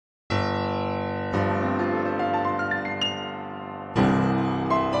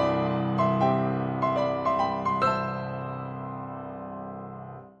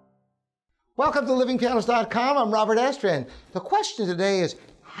Welcome to livingpianos.com. I'm Robert Estrin. The question today is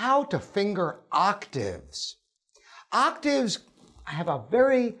how to finger octaves. Octaves have a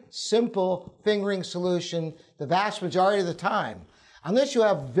very simple fingering solution the vast majority of the time. Unless you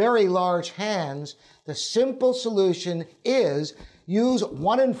have very large hands, the simple solution is use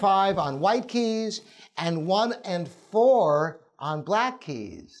 1 and 5 on white keys and 1 and 4 on black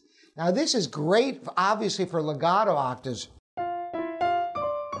keys. Now this is great, obviously, for legato octaves.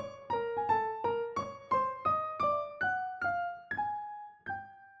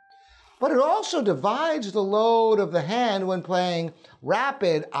 But it also divides the load of the hand when playing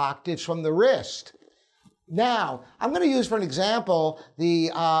rapid octaves from the wrist. Now, I'm going to use for an example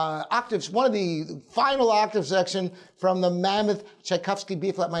the octaves, one of the final octave section from the Mammoth Tchaikovsky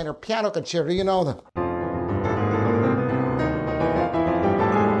B-flat minor piano concerto. You know them.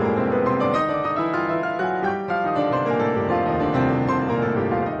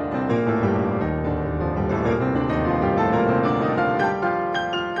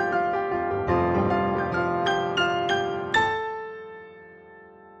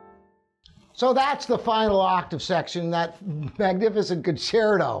 So that's the final octave section, that magnificent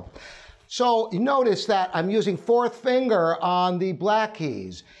concerto. So you notice that I'm using 4th finger on the black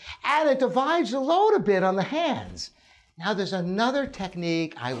keys, and it divides the load a bit on the hands. Now there's another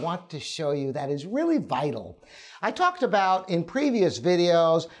technique I want to show you that is really vital. I talked about in previous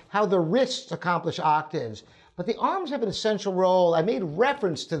videos how the wrists accomplish octaves, but the arms have an essential role. I made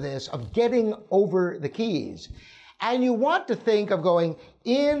reference to this of getting over the keys. And you want to think of going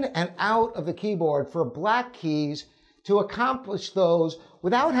in and out of the keyboard for black keys to accomplish those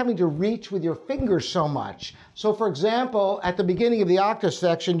without having to reach with your fingers so much. So for example, at the beginning of the octave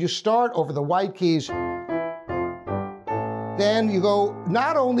section, you start over the white keys. Then you go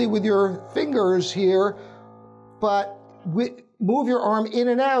not only with your fingers here, but move your arm in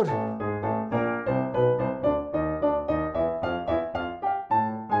and out.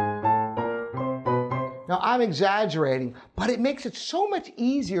 Now, I'm exaggerating, but it makes it so much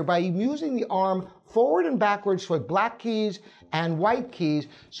easier by using the arm forward and backwards for black keys and white keys,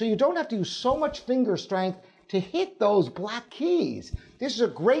 so you don't have to use so much finger strength to hit those black keys. This is a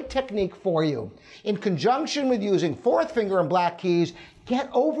great technique for you. In conjunction with using 4th finger and black keys, get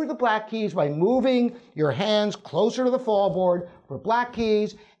over the black keys by moving your hands closer to the fallboard for black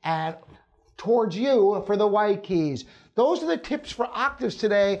keys and towards you for the white keys. Those are the tips for octaves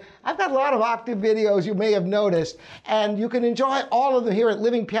today. I've got a lot of octave videos you may have noticed, and you can enjoy all of them here at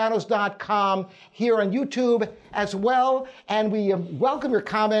livingpianos.com, here on YouTube as well. And we welcome your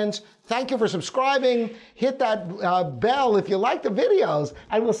comments. Thank you for subscribing. Hit that bell if you like the videos.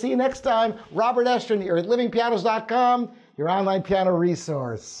 And we'll see you next time. Robert Estrin here at livingpianos.com, your online piano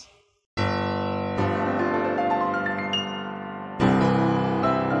resource.